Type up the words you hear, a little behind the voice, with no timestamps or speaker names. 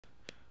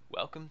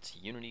Welcome to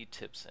Unity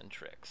Tips and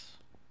Tricks.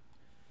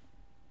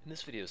 In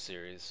this video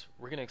series,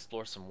 we're going to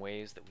explore some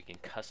ways that we can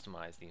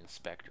customize the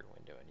inspector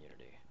window in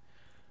Unity.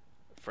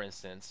 For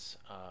instance,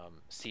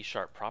 C#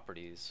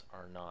 properties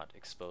are not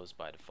exposed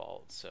by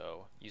default,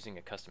 so using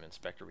a custom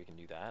inspector we can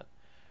do that.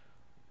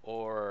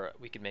 Or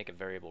we could make a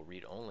variable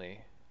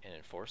read-only and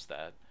enforce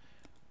that.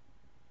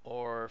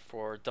 Or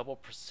for double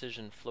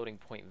precision floating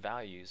point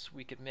values,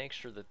 we could make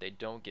sure that they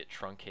don't get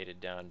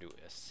truncated down to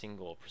a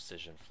single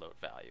precision float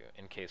value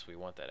in case we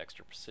want that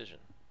extra precision.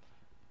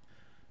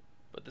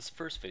 But this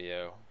first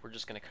video, we're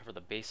just going to cover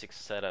the basic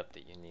setup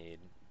that you need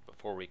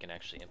before we can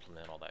actually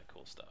implement all that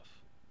cool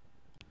stuff.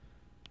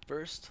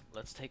 First,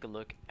 let's take a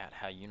look at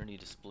how Unity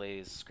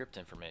displays script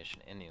information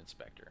in the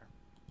inspector.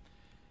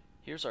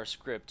 Here's our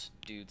script,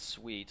 dude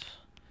suite,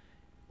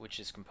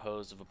 which is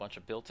composed of a bunch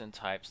of built-in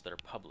types that are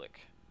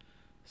public.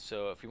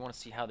 So if we want to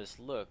see how this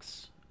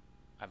looks,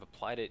 I've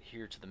applied it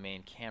here to the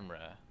main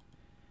camera,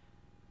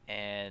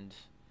 and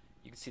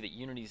you can see that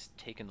Unity's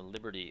taken the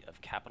liberty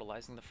of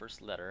capitalizing the first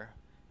letter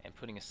and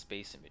putting a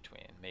space in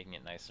between, making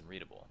it nice and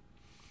readable.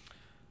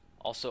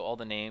 Also, all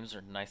the names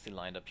are nicely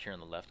lined up here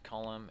in the left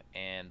column,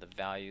 and the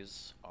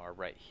values are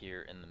right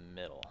here in the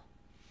middle.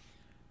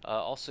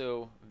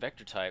 Also,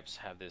 vector types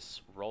have this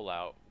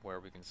rollout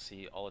where we can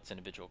see all its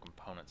individual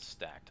components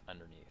stacked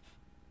underneath.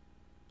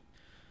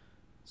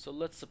 So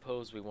let's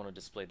suppose we want to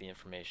display the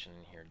information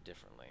in here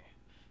differently.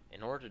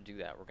 In order to do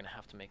that, we're going to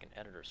have to make an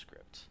editor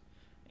script.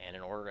 And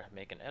in order to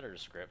make an editor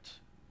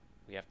script,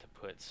 we have to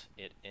put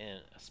it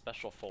in a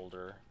special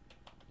folder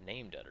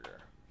named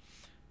editor.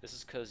 This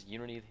is because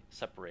Unity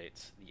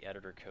separates the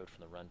editor code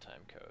from the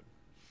runtime code.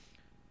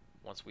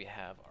 Once we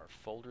have our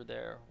folder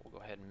there, we'll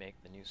go ahead and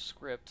make the new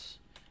script,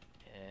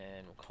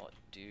 and we'll call it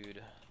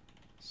dude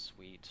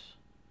suite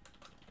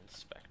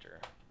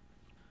inspector.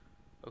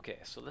 Okay,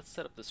 so let's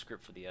set up the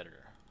script for the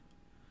editor.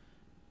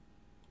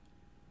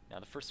 Now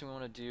the first thing we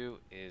want to do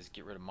is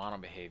get rid of mono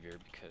behavior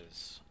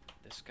because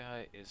this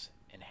guy is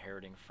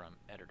inheriting from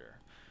editor.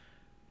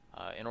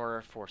 In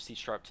order for C#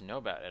 to know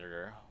about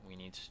editor, we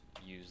need to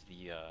use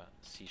the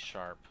C#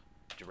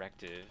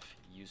 directive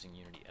using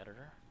Unity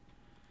editor.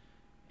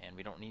 And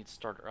we don't need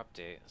start or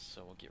update,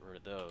 so we'll get rid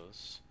of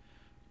those.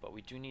 But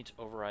we do need to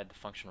override the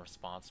function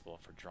responsible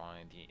for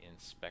drawing the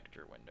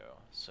inspector window.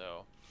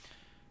 So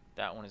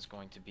that one is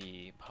going to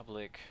be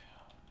public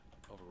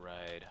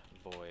override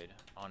void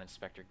on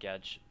inspector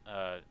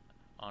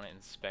on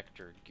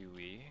inspector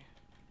GUI,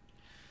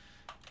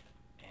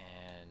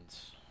 and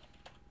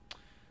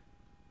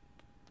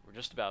we're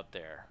just about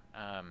there.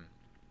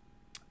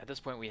 At this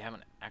point, we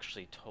haven't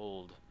actually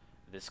told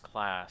this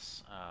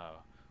class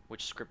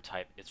which script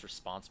type it's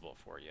responsible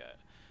for yet,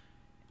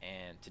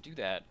 and to do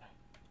that,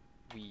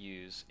 we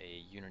use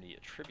a Unity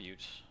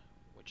attribute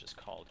which is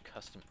called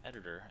custom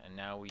editor, and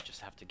now we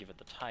just have to give it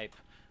the type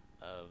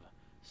of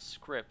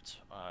script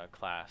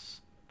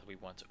class that we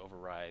want to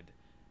override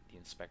the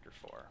inspector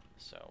for.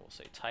 So we'll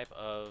say type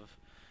of,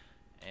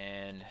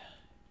 and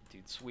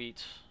dude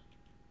suite,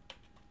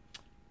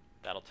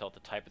 that'll tell it the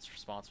type it's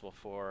responsible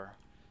for.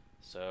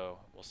 So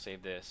we'll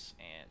save this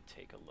and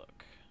take a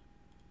look.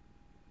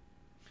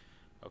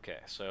 Okay,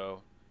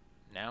 so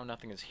now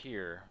nothing is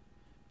here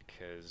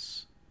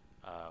because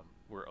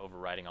we're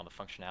overriding all the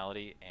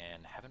functionality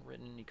and haven't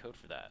written any code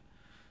for that.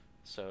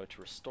 So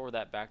to restore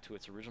that back to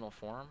its original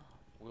form,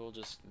 we'll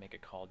just make a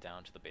call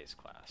down to the base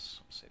class.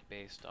 We'll say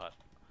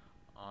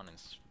base.on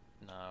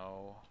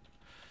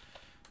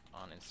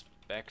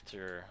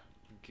inspector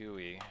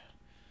GUI,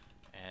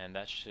 and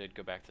that should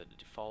go back to the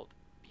default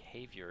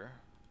behavior.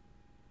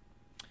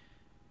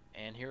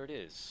 And here it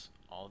is.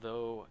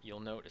 Although you'll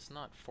note it's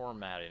not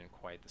formatted in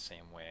quite the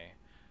same way,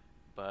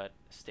 but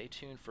stay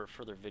tuned for a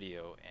further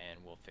video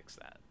and we'll fix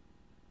that.